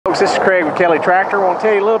This is Craig with Kelly Tractor. I want to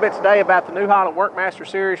tell you a little bit today about the new Holland Workmaster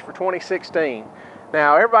series for 2016.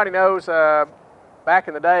 Now, everybody knows back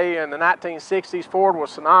in the day in the 1960s, Ford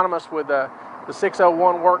was synonymous with the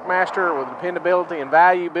 601 Workmaster with dependability and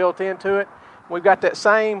value built into it. We've got that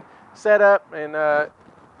same setup and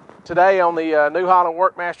today on the new Holland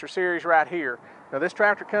Workmaster series right here. Now, this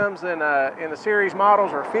tractor comes in the series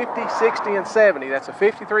models are 50, 60, and 70. That's a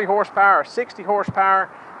 53 horsepower, a 60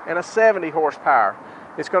 horsepower, and a 70 horsepower.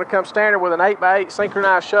 It's going to come standard with an 8x8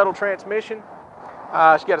 synchronized shuttle transmission.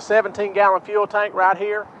 It's got a 17-gallon fuel tank right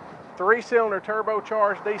here, 3-cylinder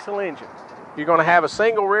turbocharged diesel engine. You're going to have a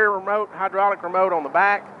single rear remote, hydraulic remote on the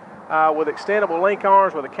back with extendable link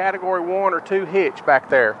arms with a category 1 or 2 hitch back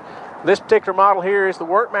there. This particular model here is the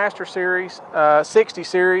Workmaster series, 60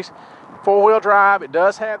 series, 4-wheel drive. It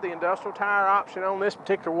does have the industrial tire option on this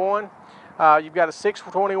particular one. You've got a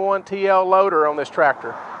 621 TL loader on this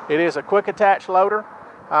tractor. It is a quick attach loader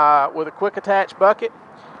with a quick attach bucket.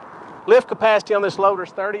 Lift capacity on this loader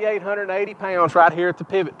is 3,880 pounds right here at the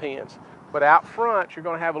pivot pins. But out front, you're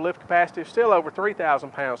going to have a lift capacity of still over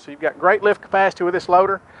 3,000 pounds. So you've got great lift capacity with this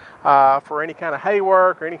loader for any kind of hay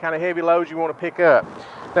work or any kind of heavy loads you want to pick up.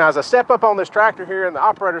 Now, as I step up on this tractor here in the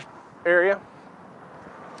operator's area,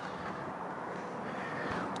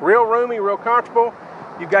 real roomy, real comfortable.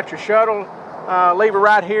 You've got your shuttle lever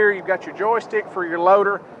right here. You've got your joystick for your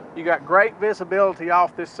loader. You got great visibility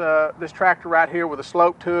off this tractor right here with the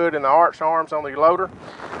slope to it and the arched arms on the loader.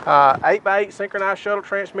 8x8 synchronized shuttle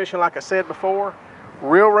transmission, like I said before.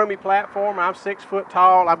 Real roomy platform. I'm 6 foot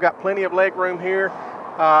tall. I've got plenty of leg room here.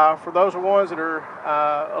 For those ones that are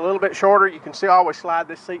a little bit shorter, you can still always slide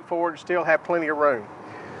this seat forward and still have plenty of room.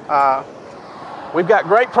 We've got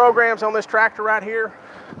great programs on this tractor right here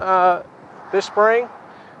this spring.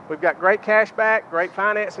 We've got great cash back, great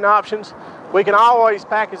financing options. We can always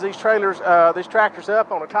package these tractors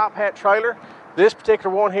up on a top hat trailer. This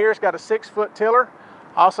particular one here has got a 6-foot tiller.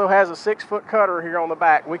 Also has a 6-foot cutter here on the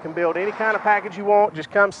back. We can build any kind of package you want.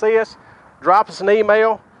 Just come see us, drop us an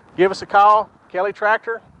email, give us a call. Kelly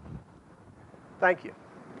Tractor. Thank you.